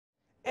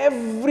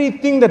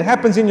Everything that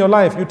happens in your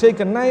life, you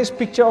take a nice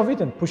picture of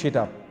it and push it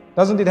up.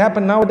 Doesn't it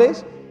happen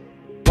nowadays?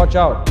 Watch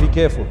out, be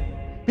careful.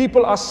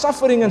 People are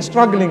suffering and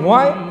struggling.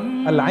 Why?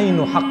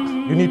 Al-aynu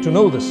haqq. You need to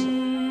know this.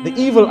 The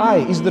evil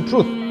eye is the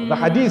truth. The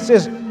hadith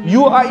says,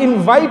 you are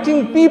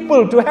inviting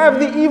people to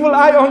have the evil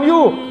eye on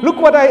you. Look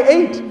what I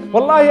ate.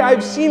 Wallahi,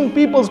 I've seen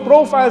people's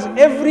profiles.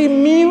 Every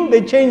meal,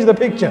 they change the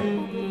picture.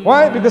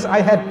 Why? Because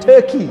I had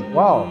turkey.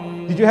 Wow.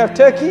 Did you have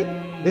turkey?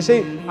 They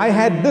say, I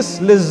had this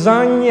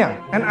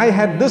lasagna, and I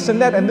had this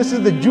and that, and this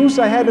is the juice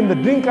I had, and the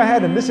drink I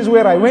had, and this is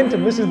where I went,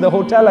 and this is the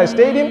hotel I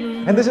stayed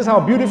in, and this is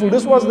how beautiful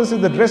this was, this is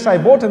the dress I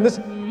bought, and this,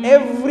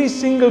 every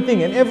single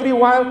thing. And every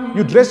while,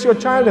 you dress your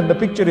child and the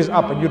picture is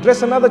up, and you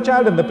dress another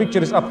child and the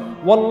picture is up.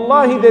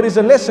 Wallahi, there is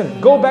a lesson.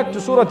 Go back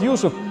to Surah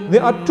Yusuf.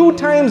 There are 2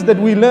 times that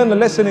we learn a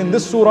lesson in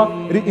this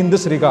surah in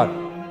this regard.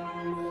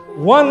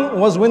 One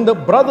was when the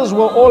brothers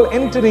were all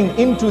entering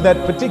into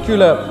that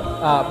particular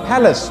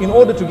palace in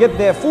order to get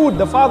their food.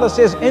 The father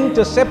says,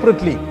 enter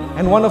separately.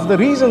 And one of the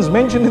reasons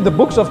mentioned in the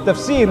books of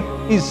tafsir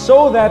is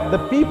so that the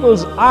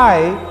people's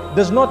eye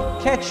does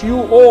not catch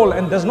you all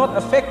and does not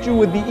affect you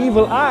with the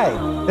evil eye.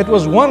 That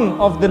was one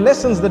of the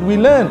lessons that we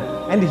learned.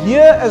 And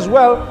here as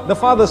well, the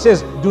father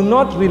says, do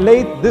not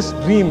relate this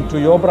dream to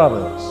your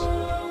brothers.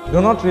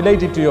 Do not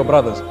relate it to your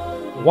brothers.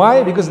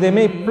 Why? Because they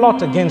may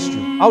plot against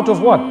you. Out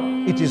of what?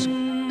 It is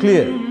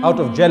clear, out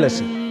of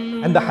jealousy.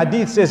 And the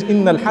hadith says,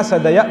 Innal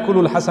hasada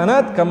ya'kulul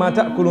hasanat kama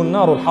ta'kulun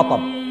narul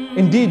hatab.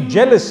 Indeed,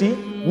 jealousy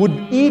would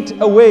eat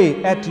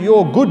away at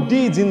your good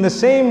deeds in the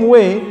same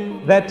way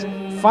that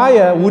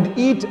fire would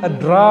eat a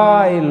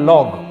dry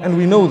log. And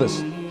we know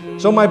this.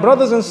 So my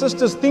brothers and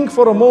sisters, think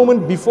for a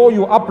moment before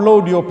you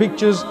upload your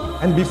pictures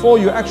and before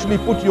you actually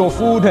put your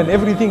food and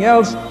everything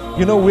else.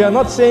 You know, we are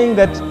not saying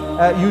that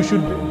you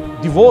should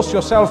divorce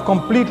yourself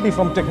completely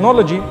from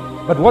technology,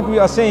 but what we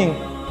are saying,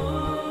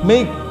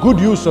 make good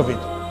use of it.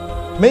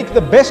 Make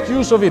the best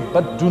use of it,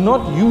 but do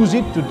not use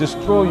it to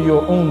destroy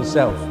your own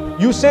self.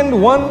 You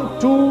send 1,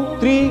 2,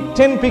 3,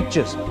 10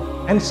 pictures,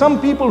 and some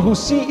people who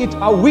see it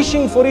are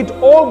wishing for it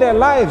all their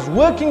lives,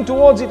 working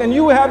towards it, and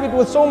you have it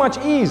with so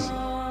much ease.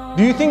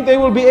 Do you think they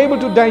will be able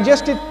to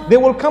digest it? There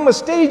will come a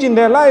stage in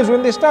their lives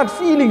when they start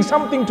feeling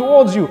something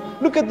towards you.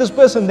 Look at this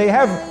person, they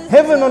have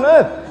heaven on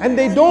earth, and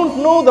they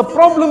don't know the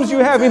problems you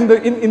have in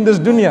this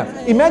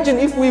dunya. Imagine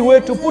if we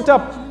were to put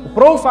up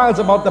profiles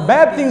about the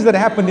bad things that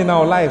happened in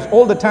our lives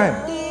all the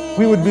time.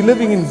 We would be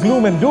living in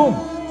gloom and doom.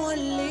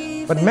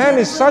 But man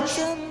is such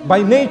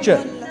by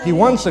nature. He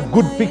wants a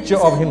good picture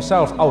of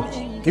himself out.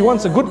 He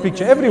wants a good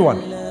picture, everyone.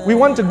 We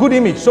want a good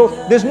image. So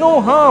there's no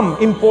harm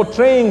in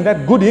portraying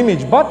that good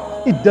image, but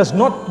it does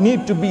not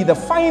need to be the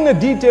finer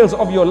details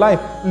of your life.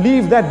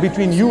 Leave that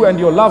between you and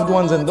your loved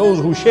ones and those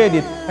who shared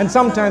it. And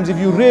sometimes if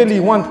you really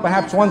want,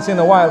 perhaps once in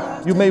a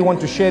while, you may want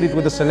to share it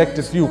with a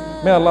selected few.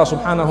 May Allah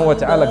subhanahu wa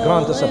ta'ala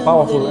grant us a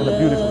powerful and a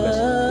beautiful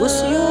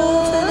lesson.